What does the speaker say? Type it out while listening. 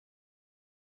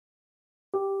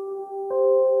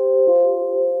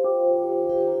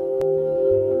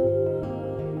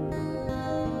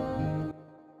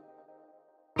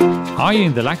Are you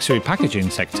in the luxury packaging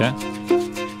sector?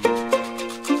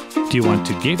 Do you want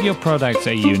to give your products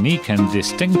a unique and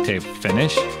distinctive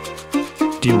finish?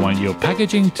 Do you want your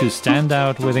packaging to stand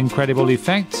out with incredible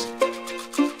effects?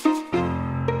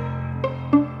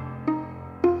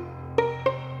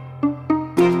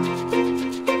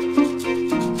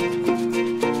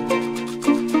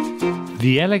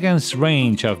 The Elegance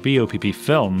range of BOPP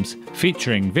films,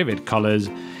 featuring vivid colors,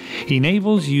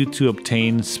 enables you to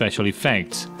obtain special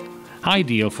effects,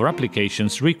 ideal for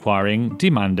applications requiring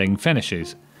demanding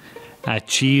finishes.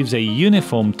 Achieves a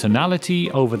uniform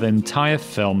tonality over the entire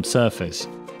film surface.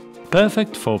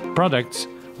 Perfect for products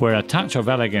where a touch of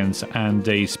elegance and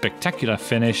a spectacular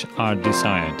finish are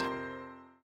desired.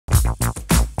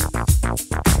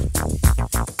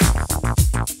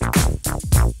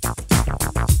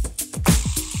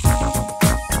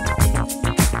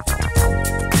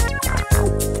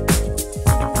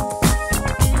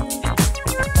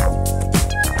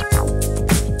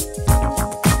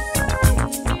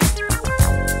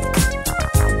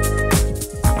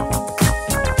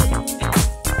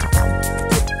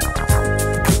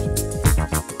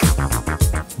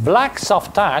 Black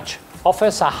Soft Touch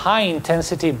offers a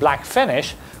high-intensity black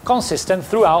finish consistent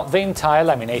throughout the entire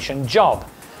lamination job,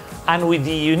 and with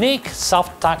the unique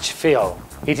soft touch feel.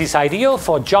 It is ideal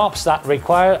for jobs that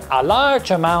require a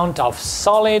large amount of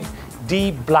solid,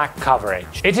 deep black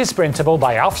coverage. It is printable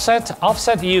by offset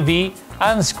UV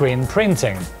and screen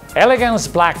printing. Elegance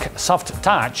Black Soft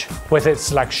Touch, with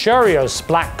its luxurious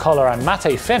black color and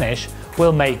matte finish,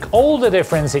 will make all the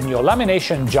difference in your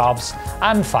lamination jobs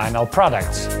and final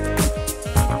products.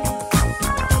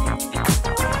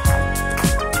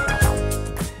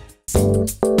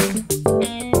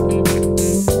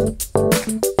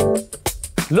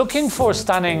 Looking for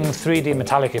stunning 3D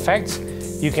metallic effects?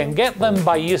 You can get them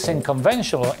by using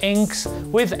conventional inks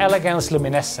with Elegance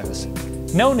luminescence.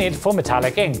 No need for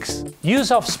metallic inks. Use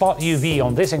of spot UV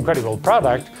on this incredible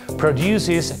product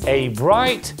produces a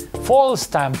bright,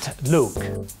 foil-stamped look,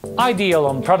 ideal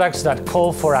on products that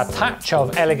call for a touch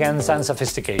of elegance and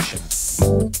sophistication.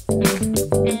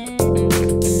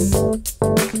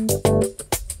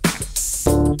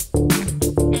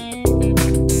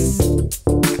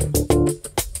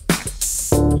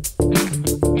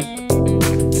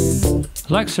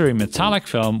 Luxury metallic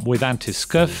film with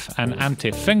anti-scuff and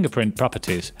anti-fingerprint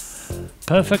properties.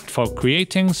 Perfect for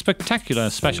creating spectacular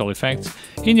special effects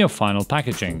in your final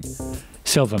packaging.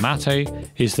 Silver Matte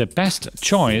is the best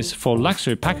choice for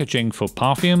luxury packaging for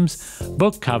perfumes,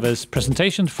 book covers,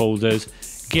 presentation folders,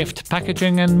 gift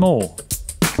packaging and more.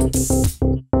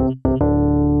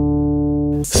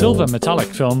 Silver metallic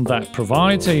film that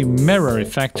provides a mirror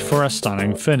effect for a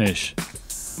stunning finish.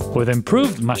 With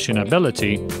improved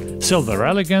machinability, Silver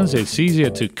Elegance is easier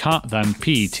to cut than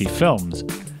PET films,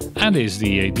 and is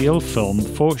the ideal film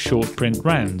for short print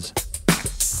runs.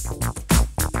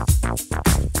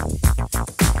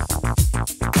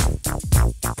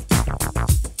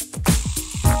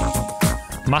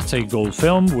 Matte gold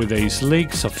film with a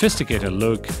sleek, sophisticated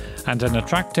look and an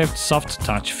attractive soft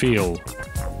touch feel.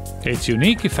 Its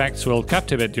unique effects will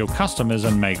captivate your customers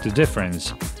and make the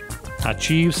difference.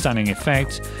 Achieve stunning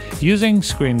effects using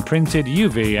screen-printed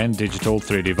UV and digital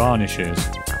 3D varnishes.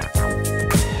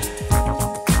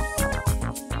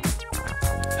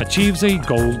 Achieves a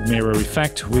gold mirror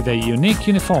effect with a unique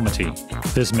uniformity.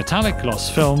 This metallic gloss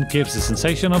film gives a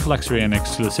sensation of luxury and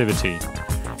exclusivity.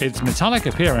 Its metallic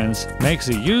appearance makes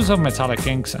the use of metallic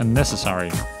inks unnecessary.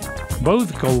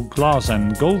 Both gold gloss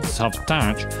and gold soft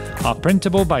touch are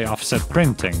printable by offset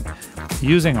printing,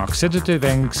 using oxidative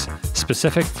inks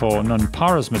specific for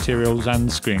non-porous materials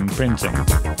and screen printing.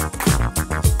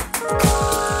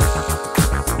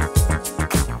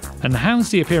 Enhance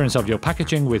the appearance of your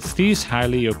packaging with this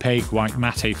highly opaque white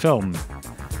matte film.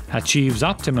 Achieves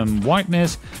optimum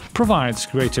whiteness, provides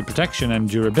greater protection and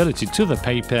durability to the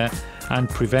paper, and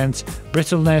prevents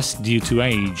brittleness due to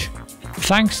age.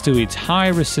 Thanks to its high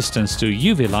resistance to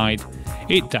UV light,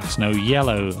 it does no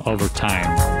yellow over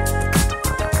time.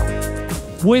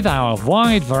 With our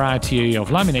wide variety of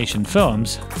lamination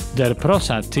films,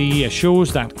 DERPROSA T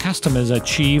assures that customers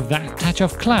achieve that touch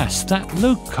of class, that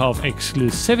look of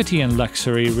exclusivity and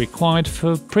luxury required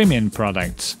for premium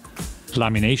products.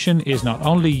 Lamination is not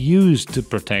only used to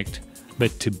protect,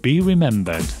 but to be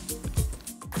remembered.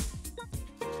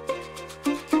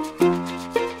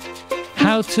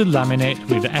 How to laminate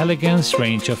with Elegance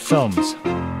range of films.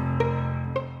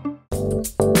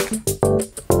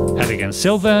 Elegance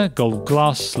Silver, Gold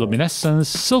Gloss, Luminescence,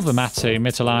 Silver Matte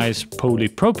metallized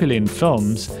polypropylene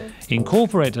films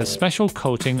incorporate a special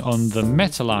coating on the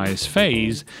metallized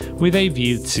phase with a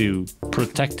view to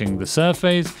protecting the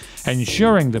surface,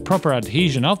 ensuring the proper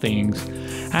adhesion of the inks,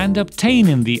 and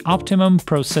obtaining the optimum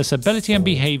processability and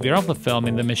behavior of the film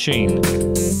in the machine.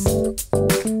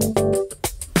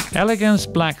 Elegance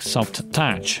Black Soft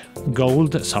Touch,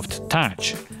 Gold Soft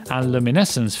Touch, and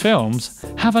Luminescence films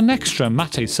have an extra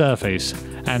matte surface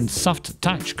and soft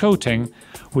touch coating,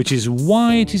 which is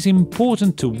why it is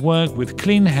important to work with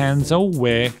clean hands or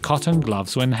wear cotton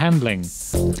gloves when handling.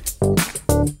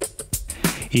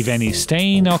 If any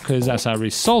stain occurs as a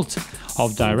result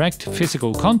of direct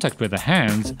physical contact with the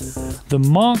hands, the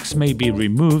marks may be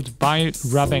removed by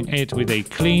rubbing it with a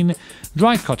clean,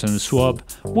 dry cotton swab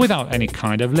without any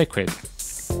kind of liquid.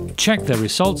 Check the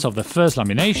results of the first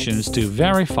laminations to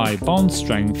verify bond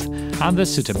strength and the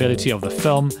suitability of the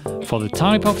film for the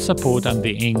type of support and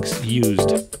the inks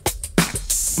used.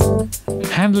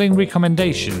 Handling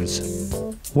recommendations: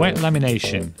 wet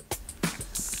lamination.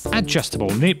 Adjustable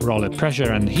nip roller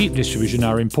pressure and heat distribution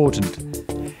are important.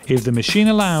 If the machine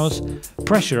allows,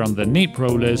 pressure on the nip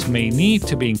rollers may need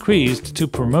to be increased to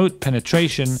promote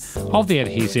penetration of the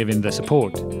adhesive in the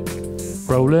support.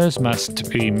 Rollers must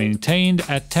be maintained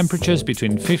at temperatures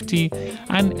between 50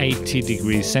 and 80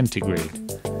 degrees centigrade.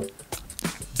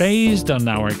 Based on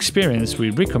our experience, we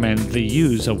recommend the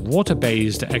use of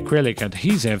water-based acrylic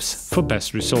adhesives for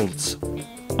best results.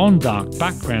 On dark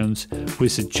backgrounds, we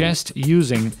suggest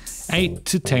using 8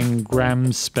 to 10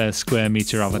 grams per square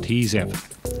meter of adhesive.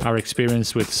 Our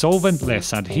experience with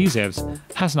solvent-less adhesives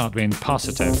has not been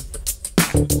positive.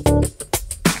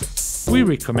 We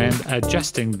recommend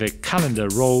adjusting the calendar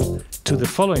roll to the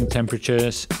following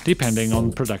temperatures depending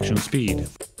on production speed.